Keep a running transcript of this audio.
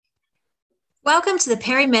Welcome to the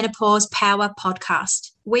Perimenopause Power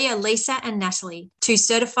Podcast. We are Lisa and Natalie, two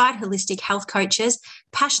certified holistic health coaches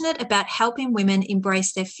passionate about helping women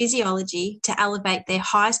embrace their physiology to elevate their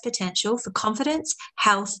highest potential for confidence,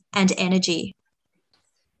 health, and energy.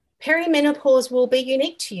 Perimenopause will be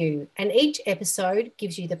unique to you, and each episode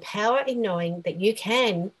gives you the power in knowing that you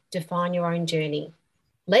can define your own journey.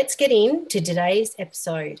 Let's get into today's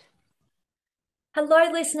episode.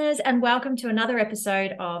 Hello, listeners, and welcome to another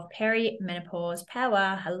episode of Perimenopause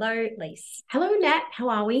Power. Hello, Lise. Hello, Nat. How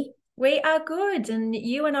are we? We are good, and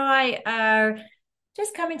you and I are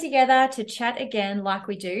just coming together to chat again like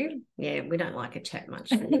we do. Yeah, we don't like a chat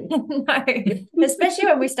much. No, especially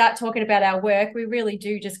when we start talking about our work, we really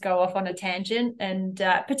do just go off on a tangent. And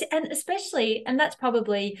that's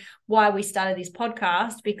probably why we started this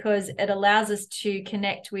podcast, because it allows us to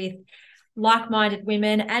connect with like-minded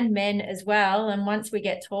women and men as well. And once we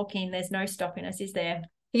get talking, there's no stopping us, is there?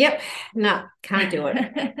 Yep. No, can't do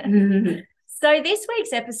it. So this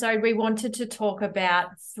week's episode, we wanted to talk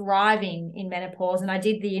about thriving in menopause. And I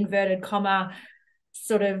did the inverted comma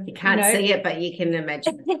sort of. You can't see it, but you can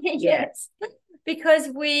imagine. Yes. Because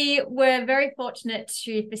we were very fortunate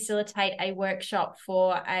to facilitate a workshop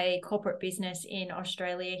for a corporate business in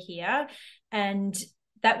Australia here. And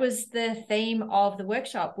that was the theme of the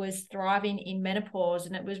workshop, was thriving in menopause.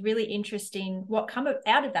 And it was really interesting what came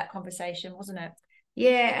out of that conversation, wasn't it?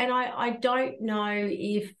 Yeah, and I don't know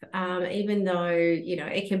if even though,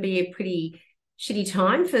 it can be a pretty shitty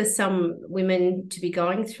time for some women to be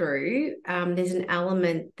going through, there's an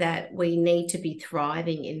element that we need to be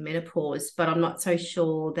thriving in menopause, but I'm not so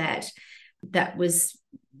sure that was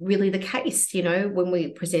really the case, when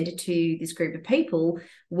we presented to this group of people,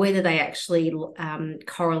 whether they actually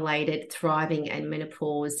correlated thriving and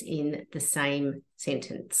menopause in the same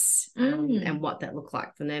sentence, and what that looked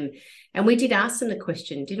like for them. And we did ask them the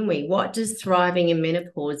question, didn't we? What does thriving in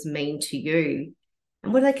menopause mean to you?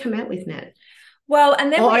 And what do they come out with, Nat? Well,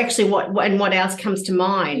 and then what else comes to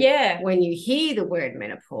mind? Yeah, when you hear the word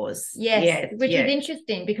menopause. Yes, which is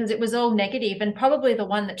interesting because it was all negative, and probably the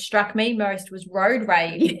one that struck me most was road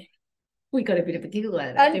rage. We got a bit of a giggle out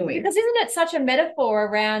of that, didn't we? Because isn't it such a metaphor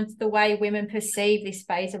around the way women perceive this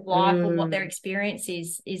phase of life, or what their experience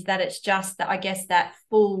is that it's just that, I guess, that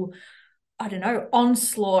full, I don't know,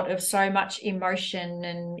 onslaught of so much emotion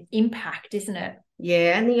and impact, isn't it?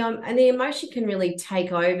 Yeah, and the emotion can really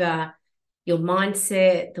take over your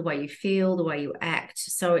mindset, the way you feel, the way you act.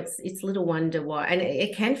 So it's little wonder why, and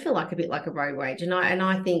it can feel like a bit like a road rage. And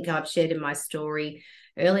I think I've shared in my story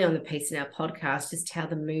early on the piece in our podcast just how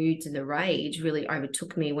the moods and the rage really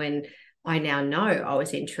overtook me when I now know I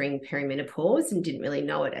was entering perimenopause and didn't really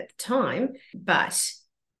know it at the time. But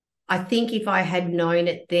I think if I had known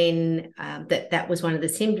it then, that was one of the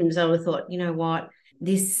symptoms, I would have thought, you know what,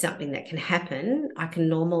 this is something that can happen. I can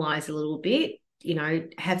normalize a little bit,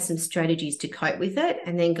 have some strategies to cope with it,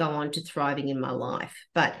 and then go on to thriving in my life.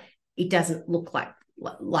 But it doesn't look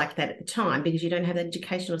like that at the time because you don't have that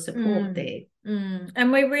educational support there.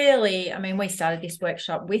 And we started this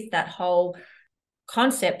workshop with that whole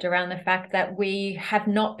concept around the fact that we have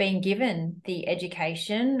not been given the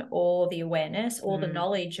education or the awareness or the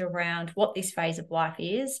knowledge around what this phase of life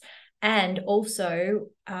is, and also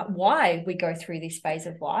why we go through this phase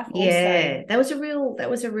of life. Yeah, that was a real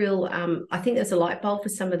I think there's a light bulb for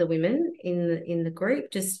some of the women in the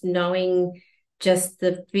group, just knowing just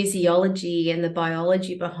the physiology and the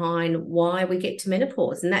biology behind why we get to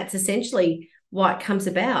menopause. And that's essentially why it comes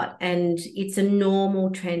about. And it's a normal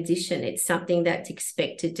transition. It's something that's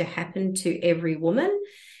expected to happen to every woman.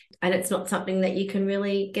 And it's not something that you can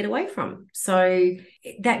really get away from. So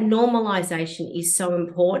that normalization is so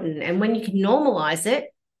important. And when you can normalize it,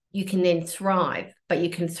 you can then thrive. But you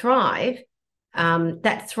can thrive.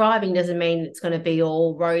 That thriving doesn't mean it's going to be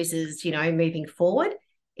all roses, moving forward.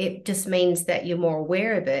 It just means that you're more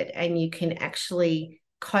aware of it and you can actually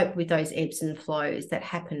cope with those ebbs and flows that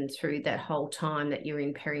happen through that whole time that you're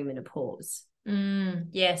in perimenopause.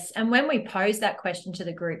 Yes. And when we posed that question to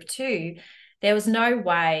the group too, there was no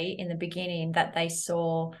way in the beginning that they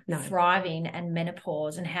saw thriving and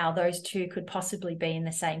menopause and how those two could possibly be in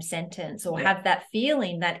the same sentence, or have that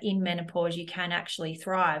feeling that in menopause you can actually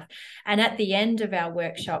thrive. And at the end of our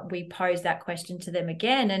workshop, we posed that question to them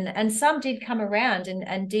again, and some did come around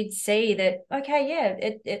and did see that, okay, yeah,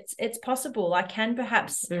 it's possible. I can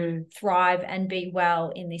perhaps thrive and be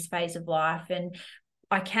well in this phase of life, and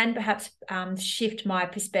I can perhaps shift my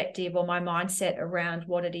perspective or my mindset around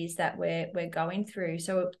what it is that we're going through.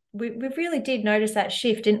 So we really did notice that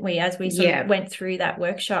shift, didn't we, as we sort of went through that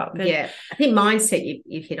workshop? And I think mindset,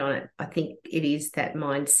 you've hit on it. I think it is that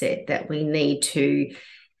mindset that we need to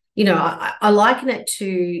I liken it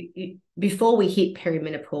to before we hit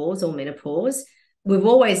perimenopause or menopause, we've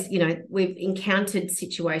always, we've encountered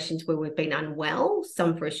situations where we've been unwell,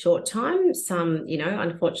 some for a short time, some,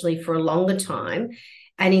 unfortunately for a longer time.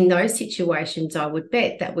 And in those situations, I would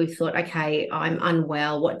bet that we've thought, okay, I'm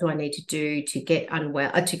unwell. What do I need to do to get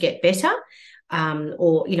to get better?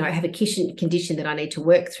 Or, have a condition that I need to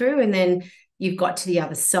work through. And then you've got to the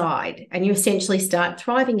other side and you essentially start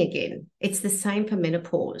thriving again. It's the same for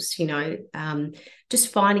menopause,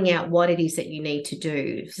 just finding out what it is that you need to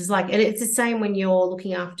do. And it's the same when you're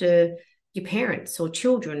looking after your parents or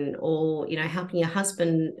children or, helping your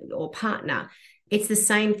husband or partner. It's the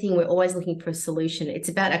same thing. We're always looking for a solution. It's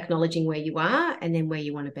about acknowledging where you are and then where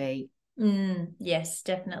you want to be. Yes,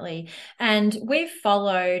 definitely. And we've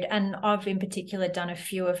followed, and I've in particular done a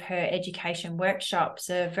few of her education workshops,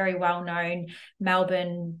 a very well-known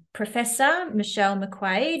Melbourne professor, Michelle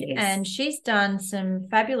McQuaid, yes. And she's done some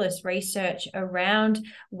fabulous research around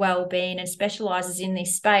well-being and specialises in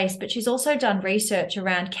this space, but she's also done research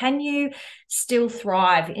around, can you still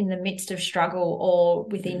thrive in the midst of struggle or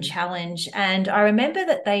within challenge? And I remember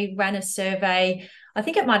that they ran a survey, I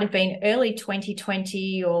think it might have been early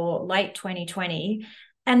 2020 or late 2020.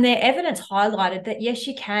 And their evidence highlighted that, yes,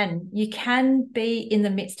 you can be in the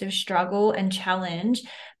midst of struggle and challenge,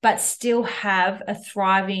 but still have a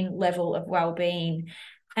thriving level of well-being.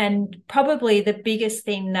 And probably the biggest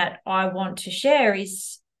thing that I want to share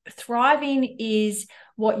is thriving is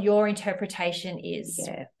what your interpretation is.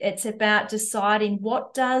 Yeah. It's about deciding,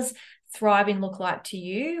 what does thriving look like to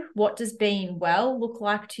you? What does being well look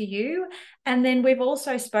like to you? And then we've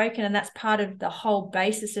also spoken, and that's part of the whole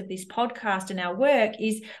basis of this podcast and our work,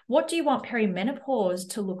 is what do you want perimenopause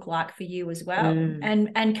to look like for you as well?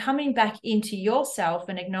 And coming back into yourself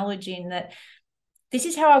and acknowledging that this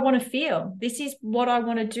is how I want to feel. This is what I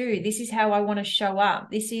want to do. This is how I want to show up.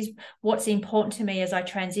 This is what's important to me as I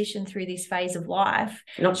transition through this phase of life.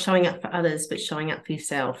 Not showing up for others, but showing up for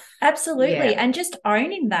yourself. Absolutely. Yeah. And just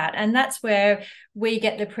owning that. And that's where we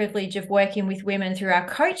get the privilege of working with women through our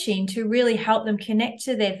coaching to really help them connect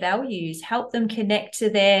to their values, help them connect to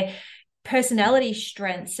their personality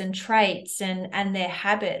strengths and traits and their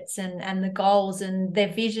habits and the goals and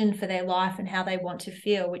their vision for their life and how they want to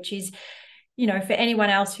feel, which is, for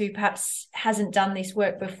anyone else who perhaps hasn't done this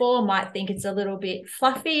work before, might think it's a little bit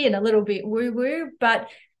fluffy and a little bit woo-woo, but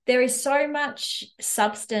there is so much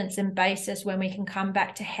substance and basis when we can come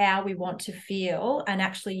back to how we want to feel and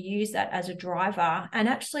actually use that as a driver and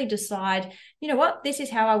actually decide, what, this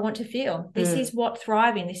is how I want to feel. This is what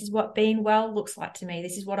thriving, this is what being well looks like to me.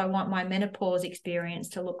 This is what I want my menopause experience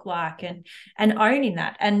to look like, and owning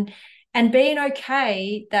that and being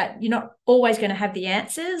okay that you're not always going to have the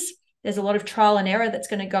answers. There's a lot of trial and error that's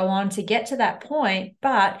going to go on to get to that point,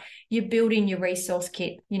 but you're building your resource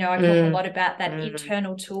kit. I talk a lot about that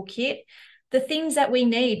internal toolkit, the things that we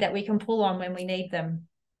need that we can pull on when we need them.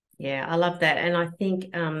 Yeah, I love that. And I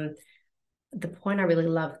think the point I really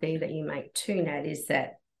love there that you make too, Nat, is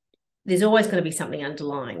that there's always going to be something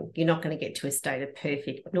underlying. You're not going to get to a state of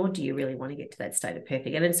perfect, nor do you really want to get to that state of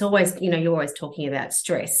perfect. And it's always, you're always talking about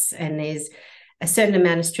stress, and there's a certain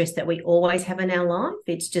amount of stress that we always have in our life.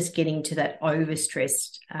 It's just getting to that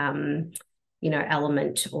overstressed,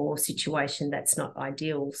 element or situation that's not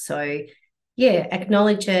ideal. So, yeah,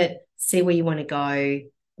 acknowledge it, see where you want to go,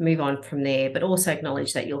 move on from there, but also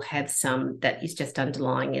acknowledge that you'll have some that is just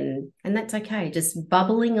underlying, and that's okay, just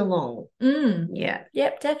bubbling along. Yeah.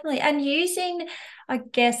 Yep, definitely. And using, I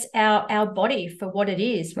guess, our body for what it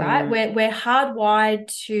is, right? We're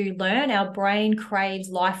hardwired to learn. Our brain craves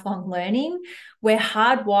lifelong learning. We're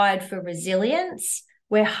hardwired for resilience.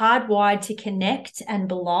 We're hardwired to connect and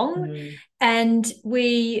belong. And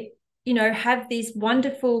we have this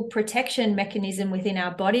wonderful protection mechanism within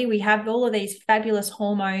our body. We have all of these fabulous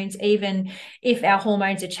hormones, even if our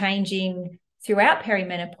hormones are changing throughout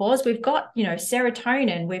perimenopause. We've got,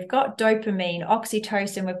 serotonin, we've got dopamine,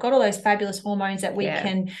 oxytocin, we've got all those fabulous hormones that we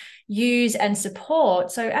can use and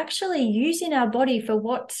support. So actually using our body for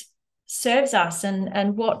what serves us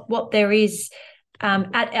and what there is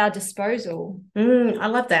at our disposal. I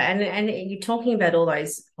love that. And you're talking about all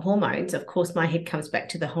those hormones. Of course, my head comes back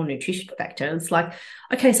to the whole nutrition factor. It's like,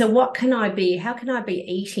 okay, so how can I be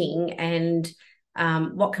eating, and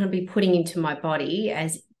what can I be putting into my body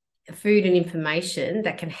as food and information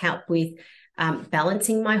that can help with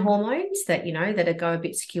balancing my hormones that go a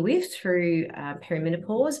bit skew through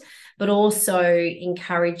perimenopause, but also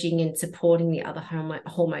encouraging and supporting the other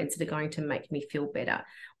hormones that are going to make me feel better.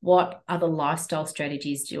 What other lifestyle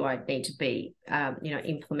strategies do I need to be,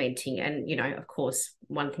 implementing? And, of course,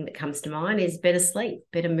 one thing that comes to mind is better sleep,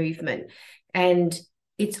 better movement. And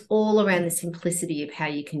it's all around the simplicity of how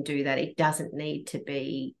you can do that. It doesn't need to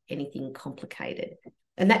be anything complicated.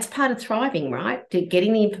 And that's part of thriving, right? To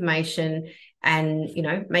getting the information and,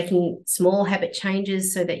 making small habit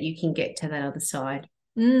changes so that you can get to that other side.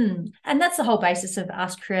 And that's the whole basis of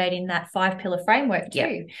us creating that 5-pillar framework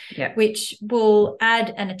too, yep. Which will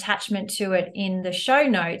add an attachment to it in the show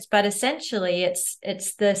notes. But essentially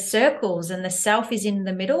it's the circles, and the self is in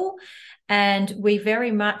the middle. And we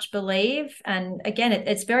very much believe, and again,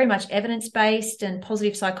 it's very much evidence-based and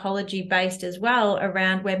positive psychology-based as well,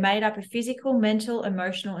 around we're made up of physical, mental,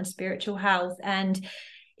 emotional, and spiritual health. And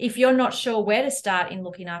if you're not sure where to start in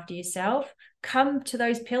looking after yourself, come to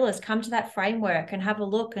those pillars, come to that framework and have a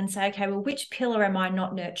look and say, okay, well, which pillar am I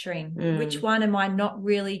not nurturing? Which one am I not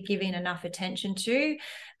really giving enough attention to,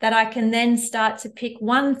 that I can then start to pick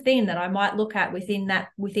one thing that I might look at within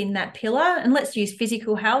that pillar. And let's use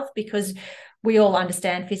physical health, because we all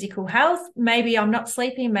understand physical health. Maybe I'm not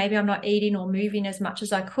sleeping, maybe I'm not eating or moving as much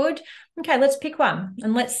as I could. Okay, let's pick one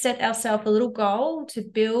and let's set ourselves a little goal to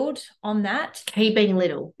build on that. Key being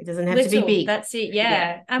little. It doesn't have to be big. That's it,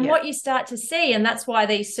 yeah. And what you start to see, and that's why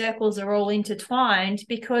these circles are all intertwined,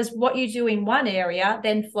 because what you do in one area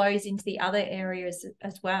then flows into the other areas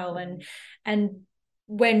as well. And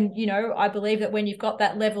when, I believe that when you've got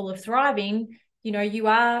that level of thriving, you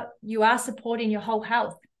are supporting your whole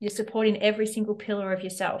health. You're supporting every single pillar of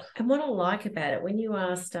yourself. And what I like about it, when you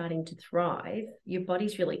are starting to thrive, your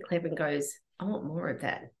body's really clever and goes, I want more of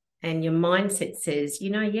that. And your mindset says,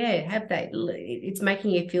 have that. It's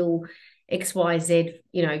making you feel X, Y, Z,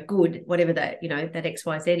 good, whatever that, that X,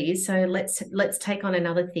 Y, Z is. So let's take on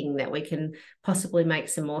another thing that we can possibly make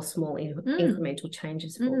some more small incremental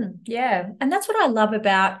changes for. Yeah. And that's what I love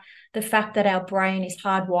about the fact that our brain is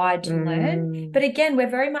hardwired to learn. But again, we're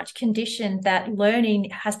very much conditioned that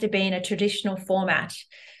learning has to be in a traditional format.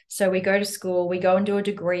 So we go to school, we go and do a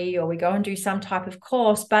degree, or we go and do some type of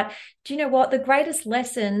course. But do you know what? The greatest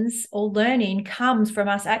lessons or learning comes from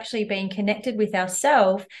us actually being connected with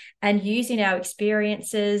ourselves and using our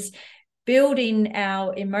experiences, building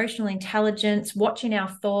our emotional intelligence, watching our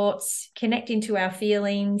thoughts, connecting to our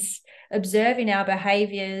feelings, observing our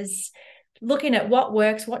behaviors, looking at what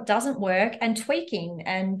works, what doesn't work, and tweaking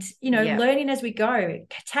and, learning as we go,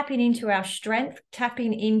 tapping into our strength,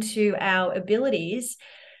 tapping into our abilities.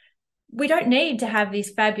 We don't need to have this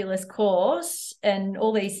fabulous course and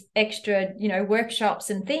all these extra, workshops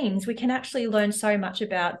and things. We can actually learn so much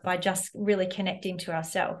by just really connecting to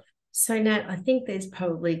ourselves. So, Nat, I think there's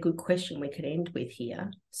probably a good question we could end with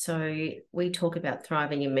here. So we talk about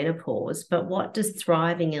thriving in menopause, but what does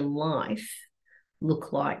thriving in life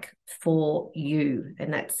look like for you?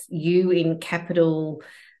 And that's you in capital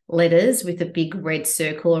letters with a big red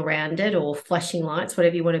circle around it, or flashing lights,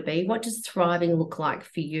 whatever you want to be. What does thriving look like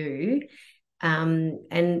for you? And,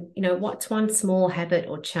 what's one small habit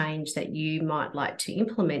or change that you might like to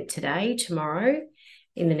implement today, tomorrow,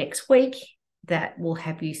 in the next week that will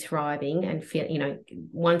have you thriving and feel,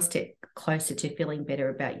 one step closer to feeling better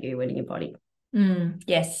about you and your body?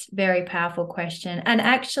 Yes, very powerful question. And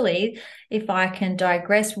actually, if I can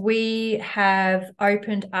digress, we have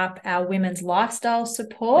opened up our women's lifestyle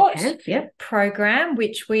support program,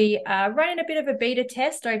 which we are running a bit of a beta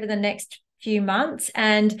test over the next few months,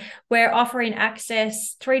 and we're offering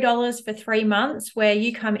access $3 for 3 months, where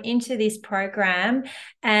you come into this program,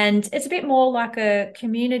 and it's a bit more like a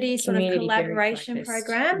community collaboration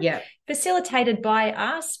program, facilitated by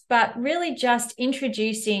us, but really just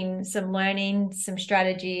introducing some learning, some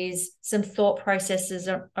strategies, some thought processes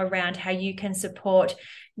around how you can support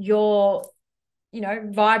your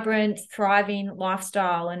vibrant, thriving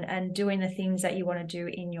lifestyle and doing the things that you want to do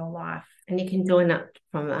in your life. And you can join up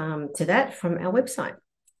from our website.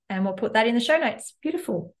 And we'll put that in the show notes.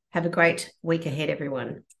 Beautiful. Have a great week ahead,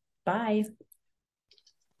 everyone. Bye.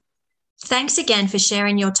 Thanks again for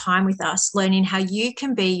sharing your time with us, learning how you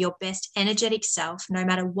can be your best energetic self, no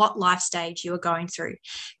matter what life stage you are going through.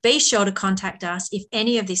 Be sure to contact us if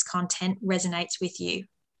any of this content resonates with you.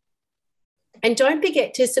 And don't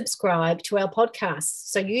forget to subscribe to our podcast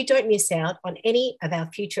so you don't miss out on any of our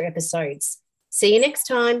future episodes. See you next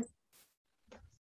time.